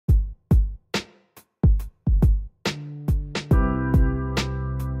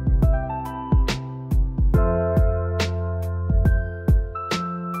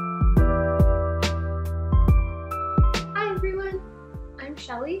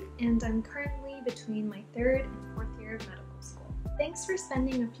Lily, and I'm currently between my 3rd and 4th year of medical school. Thanks for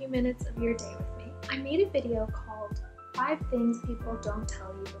spending a few minutes of your day with me. I made a video called 5 Things People Don't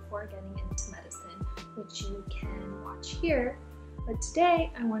Tell You Before Getting into Medicine, which you can watch here. But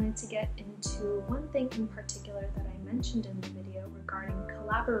today I wanted to get into one thing in particular that I mentioned in the video regarding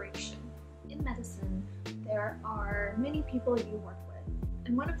collaboration. In medicine, there are many people you work with,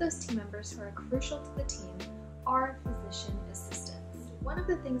 and one of those team members who are crucial to the team are physician assistants. One of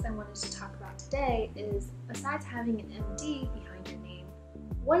the things I wanted to talk about today is, besides having an MD behind your name,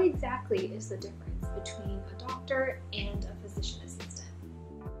 what exactly is the difference between a doctor and a physician assistant?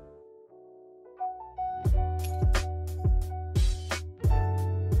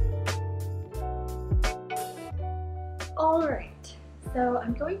 Alright, so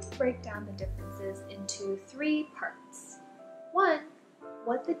I'm going to break down the differences into 3 parts. 1,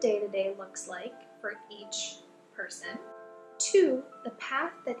 what the day-to-day looks like for each person. 2, the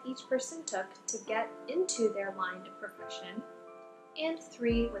path that each person took to get into their line of profession. And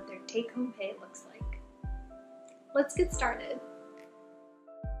 3, what their take-home pay looks like. Let's get started.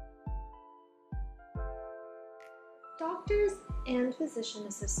 Doctors and physician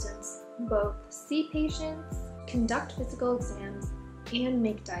assistants both see patients, conduct physical exams, and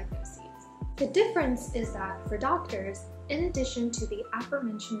make diagnoses. The difference is that for doctors, in addition to the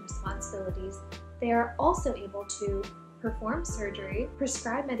aforementioned responsibilities, they are also able to perform surgery,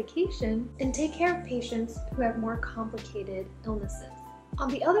 prescribe medication, and take care of patients who have more complicated illnesses. On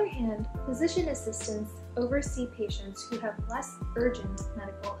the other hand, physician assistants oversee patients who have less urgent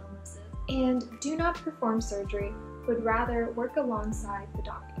medical illnesses and do not perform surgery, but rather work alongside the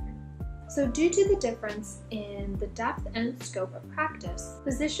doctor. So due to the difference in the depth and scope of practice,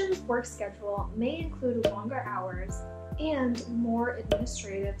 physicians' work schedule may include longer hours and more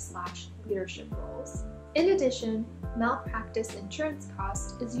administrative/leadership roles. In addition, malpractice insurance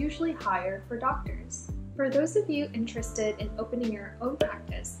cost is usually higher for doctors. For those of you interested in opening your own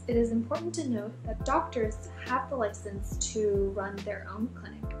practice, it is important to note that doctors have the license to run their own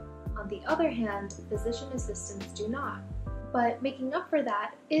clinic. On the other hand, physician assistants do not. But making up for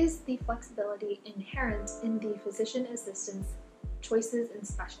that is the flexibility inherent in the physician assistant's choices and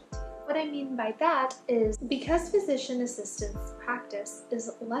specialties. What I mean by that is, because physician assistants' practice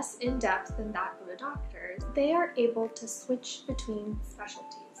is less in-depth than that of a doctor's, they are able to switch between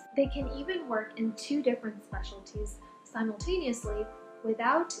specialties. They can even work in 2 different specialties simultaneously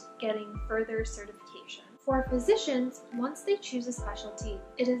without getting further certification. For physicians, once they choose a specialty,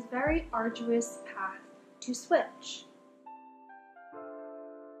 it is a very arduous path to switch.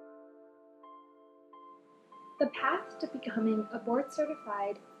 The path to becoming a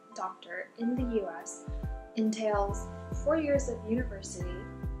board-certified doctor in the US entails 4 years of university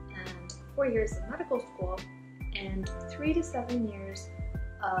and 4 years of medical school and 3 to 7 years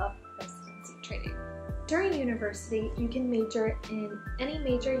of residency training. During university, you can major in any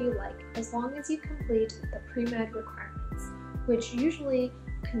major you like as long as you complete the pre-med requirements, which usually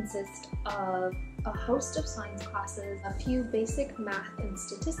consist of a host of science classes, a few basic math and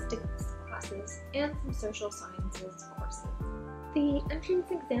statistics classes, and some social sciences courses. The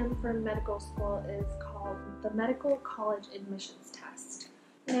entrance exam for medical school is called the Medical College Admissions Test.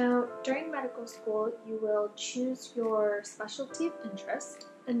 Now, during medical school, you will choose your specialty of interest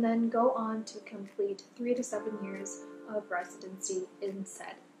and then go on to complete 3 to 7 years of residency in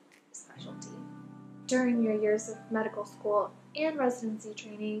said specialty. During your years of medical school and residency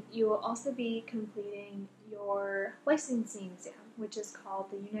training, you will also be completing your licensing exam, which is called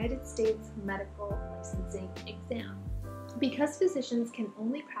the United States Medical Licensing Exam. Because physicians can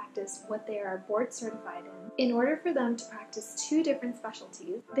only practice what they are board certified in order for them to practice 2 different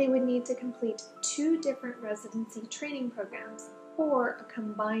specialties, they would need to complete 2 different residency training programs or a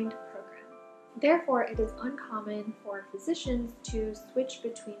combined program. Therefore, it is uncommon for physicians to switch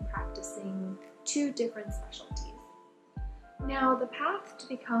between practicing 2 different specialties. Now, the path to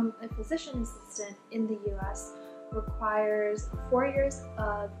become a physician assistant in the US requires 4 years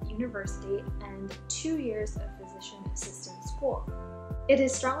of university and 2 years of physician assistant school. It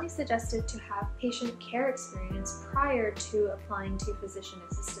is strongly suggested to have patient care experience prior to applying to physician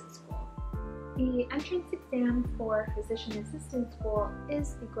assistant school. The entrance exam for physician assistant school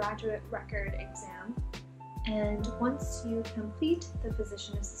is the graduate record exam, and once you complete the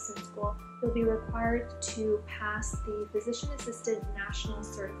physician assistant school, you'll be required to pass the physician assistant national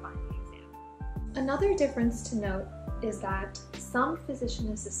certifying exam. Another difference to note is that some physician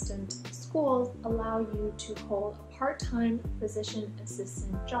assistant schools allow you to hold a part-time physician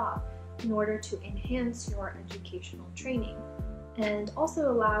assistant job in order to enhance your educational training, and also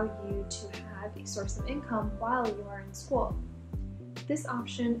allow you to have a source of income while you are in school. This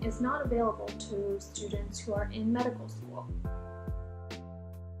option is not available to students who are in medical school.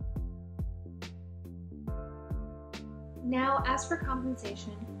 Now, as for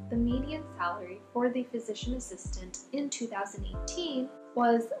compensation, the median salary for the physician assistant in 2018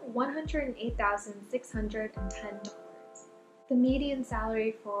 was $108,610. The median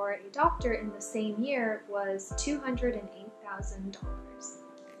salary for a doctor in the same year was $208,000.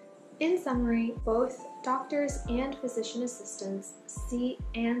 In summary, both doctors and physician assistants see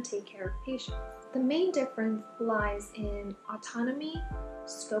and take care of patients. The main difference lies in autonomy,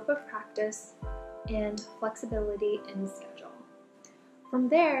 scope of practice, and flexibility in schedule. From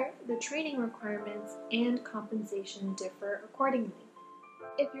there, the training requirements and compensation differ accordingly.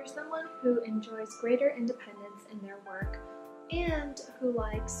 If you're someone who enjoys greater independence in their work and who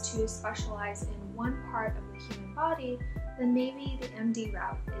likes to specialize in one part of the human body, then maybe the MD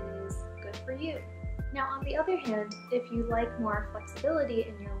route is good for you. Now, on the other hand, if you like more flexibility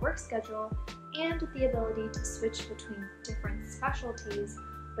in your work schedule and the ability to switch between different specialties,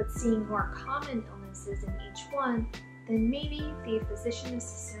 but seeing more common illnesses in each one, then maybe the physician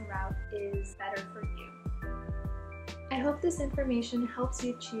assistant route is better for you. I hope this information helps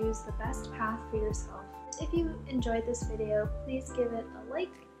you choose the best path for yourself. If you enjoyed this video, please give it a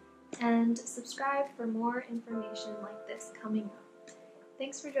like and subscribe for more information like this coming up.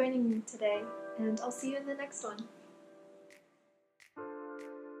 Thanks for joining me today, and I'll see you in the next one.